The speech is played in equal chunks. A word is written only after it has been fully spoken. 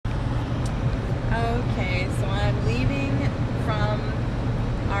Okay, so I'm leaving from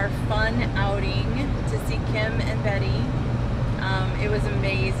our fun outing to see Kim and Betty. It was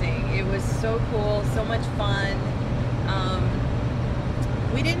amazing. It was so cool, so much fun. Um,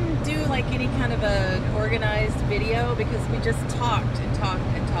 we didn't do like any kind of an organized video because we just talked and talked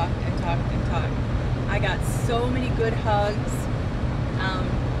and talked and talked and talked. I got so many good hugs.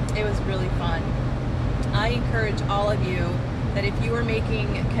 It was really fun. I encourage all of you that if you are making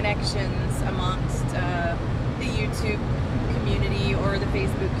connections amongst the YouTube community or the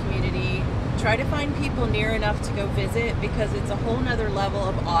Facebook community, try to find people near enough to go visit because it's a whole nother level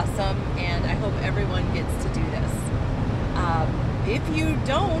of awesome, and I hope everyone gets to do this. If you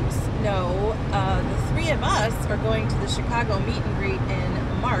don't know, the three of us are going to the Chicago meet and greet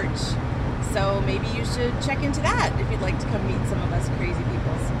in March, so maybe you should check into that if you'd like to come meet some of us crazy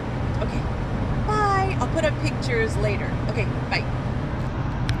peoples. Okay, bye. I'll put up pictures later. Okay, bye.